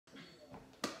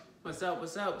What's up,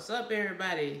 what's up, what's up,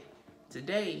 everybody?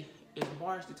 Today is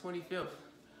March the 25th.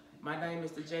 My name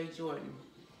is Thej Jordan,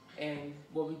 and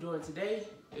what we're doing today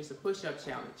is a push-up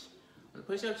challenge. The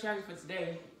push-up challenge for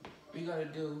today, we're gonna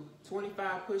do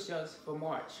 25 push-ups for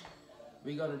March.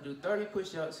 We're gonna do 30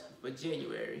 push-ups for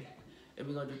January, and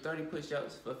we're gonna do 30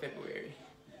 push-ups for February.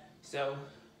 So,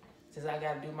 since I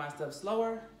gotta do my stuff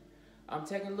slower, I'm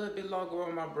taking a little bit longer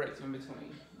on my breaks in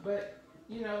between. But,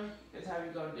 you know, that's how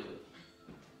we're gonna do it.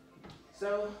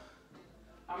 So,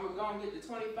 I'm gonna go and get the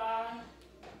 25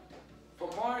 for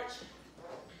March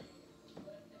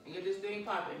and get this thing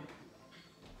popping.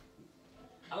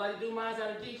 I like to do mine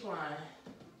at a decline.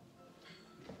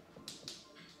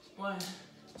 1,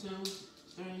 2,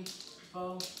 3,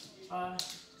 4, 5,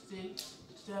 6,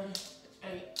 7,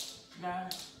 8,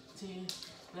 9, 10,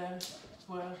 11,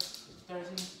 12, 13,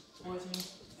 14,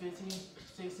 15,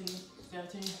 16,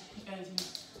 17, 18,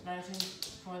 19,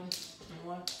 20,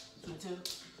 21, 22,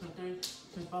 23,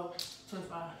 24,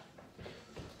 25.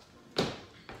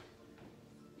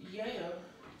 Yeah.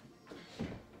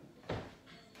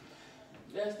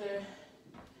 That's the,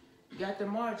 got the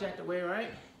March out the way,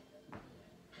 right?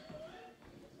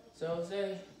 So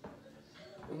say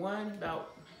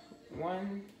about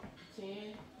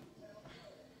 110.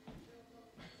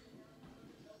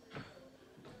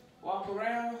 Walk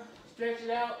around, stretch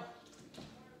it out.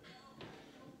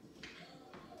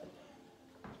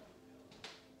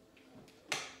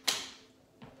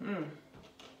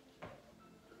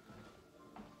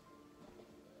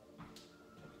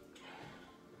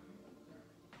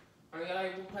 I gotta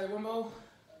play one more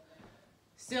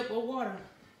sip of water.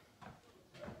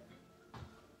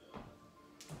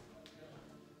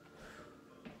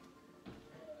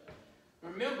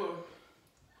 Remember,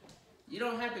 you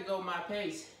don't have to go my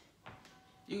pace.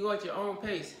 You go at your own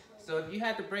pace. So if you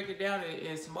have to break it down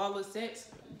in smaller sets,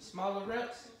 smaller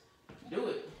reps, do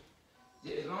it.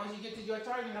 As long as you get to your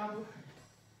target number,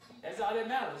 that's all that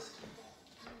matters.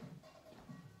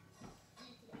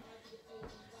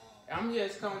 I'm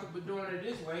just comfortable doing it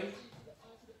this way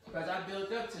because I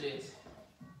built up to this.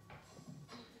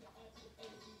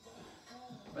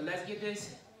 But let's get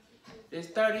this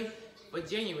 30 for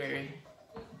January.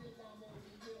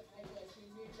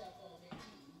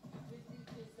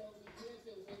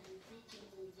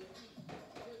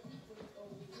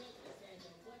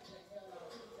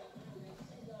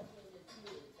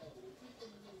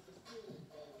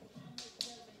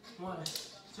 One,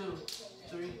 2,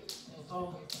 3,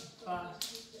 4, 5,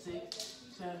 6,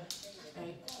 7,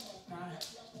 8, 9,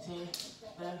 10,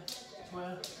 11,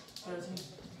 12, 13,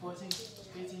 14,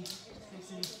 15,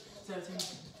 16, 17,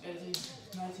 18,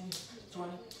 19,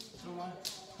 20, 21,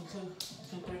 22,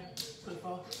 23,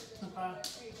 24, 25,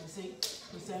 26,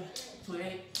 27,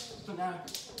 28, 29,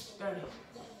 30.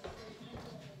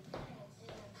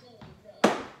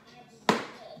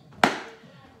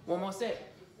 One more set.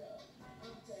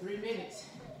 3 minutes.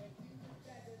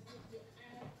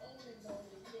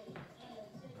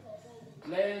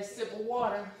 Last sip of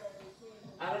water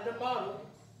out of the bottle.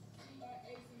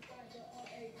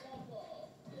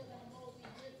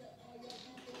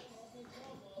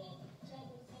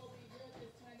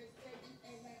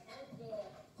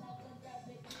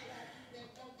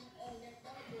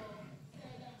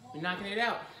 We're knocking it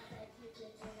out.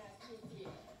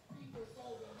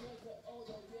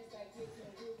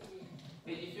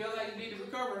 If you feel like you need to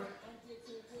recover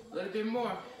a little bit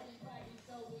more,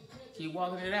 keep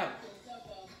walking it out.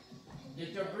 Get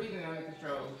your breathing under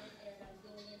control.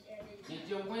 Get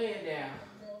your wind down.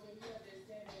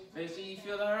 Make sure you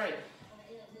feel all right.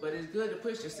 But it's good to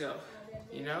push yourself,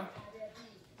 you know?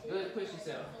 Good to push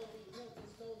yourself.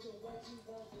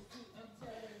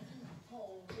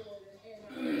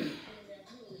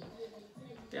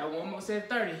 Got one more set of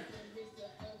 30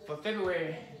 for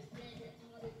February.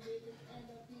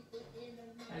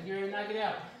 And you're ready to knock it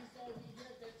out.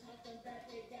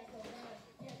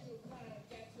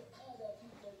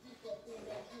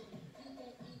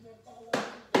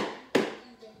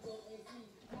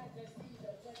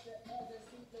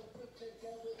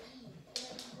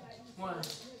 One,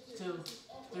 2,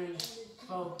 3,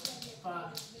 4,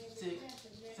 5, 6,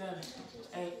 7,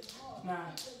 8, 9,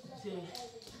 10,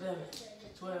 11,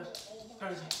 12,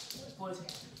 13, 14,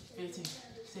 15,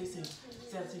 16,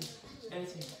 17,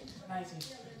 18, 19,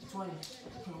 20,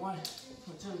 21,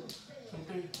 22,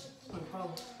 23,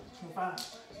 24, 25,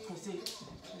 26,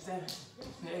 27,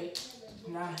 28,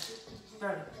 29,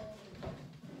 30.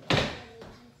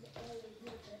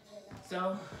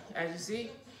 So, as you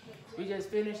see, we just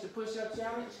finished the push-up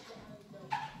challenge.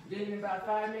 Did it in about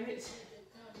 5 minutes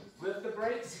with the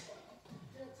breaks.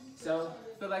 So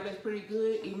I feel like that's pretty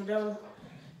good, even though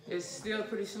it's still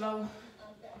pretty slow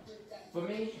for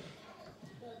me.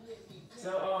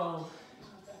 So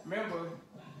remember,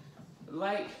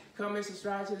 like, comment,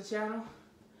 subscribe to the channel.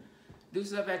 Do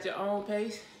stuff at your own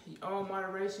pace, your own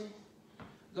moderation.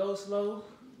 Go slow.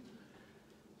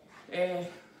 And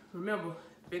remember,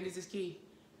 fitness is key.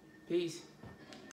 Peace.